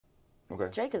Okay.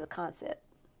 Drake is a concept.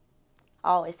 I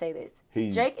always say this.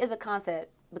 Drake is a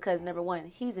concept because, number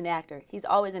one, he's an actor. He's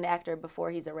always an actor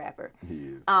before he's a rapper. He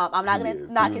is. I'm not going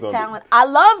to knock his talent. I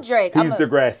love Drake. He's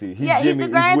Degrassi. He's Jimmy, he's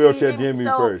Degrassi. He's wheelchair Jimmy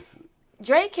first.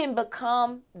 Drake can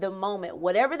become the moment.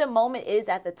 Whatever the moment is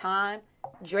at the time,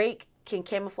 Drake can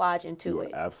camouflage into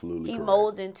it. Absolutely. He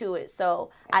molds into it. So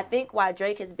I think why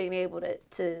Drake has been able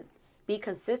to be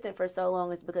consistent for so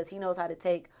long is because he knows how to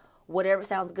take whatever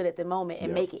sounds good at the moment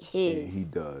and make it his. And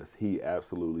he does. He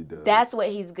absolutely does. That's what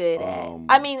he's good at.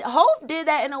 I mean, Hov did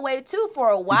that in a way too for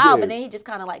a while, but then he just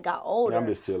kind of like got older. Yeah, I'm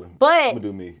just chilling. But I'm gonna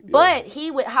do me. Yeah. But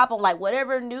he would hop on like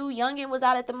whatever new youngin was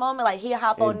out at the moment. Like he'd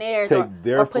hop on theirs take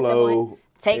their or put flow them on.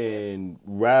 And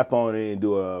rap on it and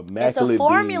do a immaculate It's a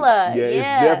formula. beat. Yeah,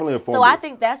 it's definitely a formula. So I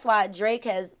think that's why Drake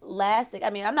has lasted. I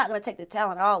mean, I'm not going to take the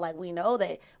talent at all. Like, we know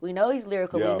he's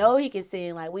lyrical. We know he can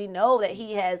sing. Like, we know that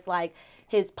he has, like,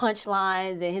 his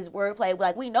punchlines and his wordplay.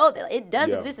 Like, we know that it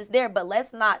does exist. It's there. But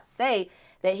let's not say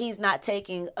that he's not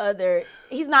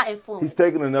he's not influenced. He's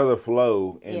taking another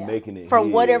flow and making it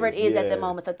from whatever it is at the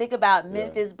moment. So think about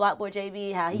Memphis, Block Boy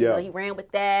JB, how he ran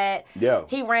with that. Yeah.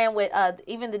 He ran with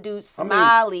even the dude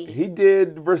Smiley. I mean, he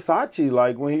did Versace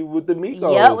like when he with the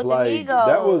Migos. Yeah, with like, the Migos.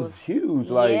 That was huge.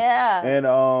 Like and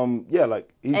like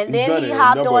and then he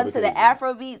hopped on to the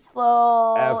Afrobeats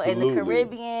flow and the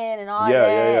Caribbean and all that.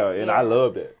 Yeah. And I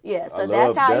loved it. Yeah, so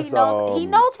that's how he knows. He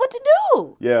knows what to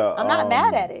do. Yeah, I'm not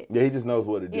mad at it. Yeah, he just knows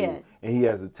what to do. Yeah. And he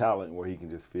has a talent where he can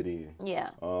just fit in.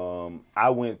 Yeah. I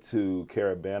went to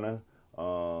Carabana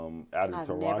out in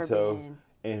Toronto.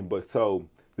 But so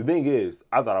the thing is,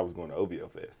 I thought I was going to OVO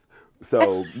Fest.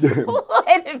 So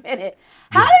wait a minute.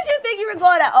 How did you think you were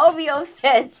going to OVO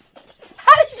Fest?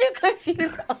 How did you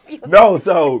confuse OVO? No,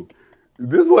 so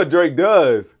this is what Drake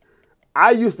does.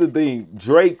 I used to think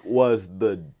Drake was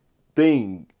the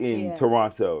thing in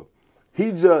Toronto.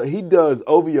 He does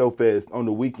OVO Fest on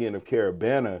the weekend of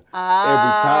Carabana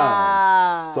every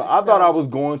time. So I thought I was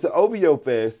going to OVO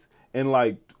Fest, and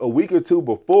like a week or two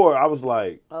before, I was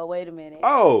like, oh, wait a minute.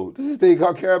 Oh, this is a thing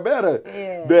called Carabana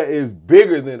that is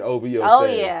bigger than OVO Fest.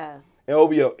 Oh,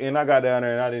 yeah. And I got down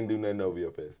there and I didn't do nothing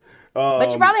OVO Fest.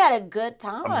 But you probably had a good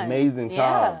time. Amazing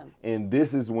time. Yeah. And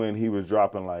this is when he was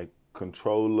dropping like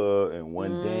Controller and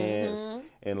One Dance.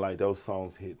 And like those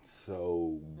songs hit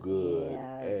so good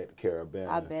at Carabana.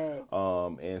 I bet.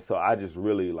 And so I just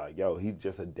really like, he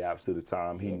just adapts to the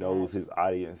time. He knows his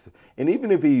audience. And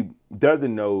even if he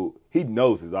doesn't know, he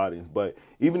knows his audience. But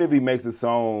even if he makes a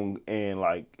song and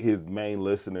like his main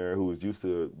listener who is used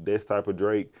to this type of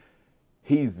Drake,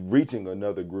 he's reaching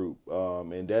another group.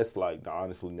 And that's like the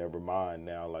Honestly Nevermind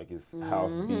now. Like his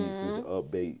house beats, his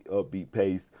upbeat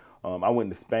pace. I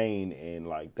went to Spain and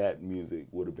like that music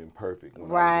would have been perfect.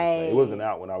 Right. It wasn't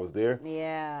out when I was there.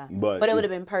 Yeah. But it would have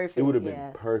been perfect. It would have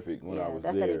been perfect when I was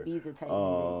there. That's that Ibiza type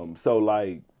music. So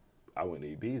like I went to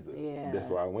Ibiza. Yeah. That's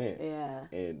where I went. Yeah.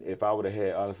 And if I would have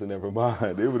had Honestly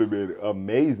Nevermind, it would have been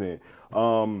amazing.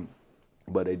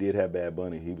 But they did have Bad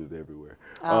Bunny. He was everywhere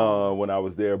when I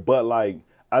was there. But like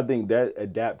I think that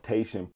adaptation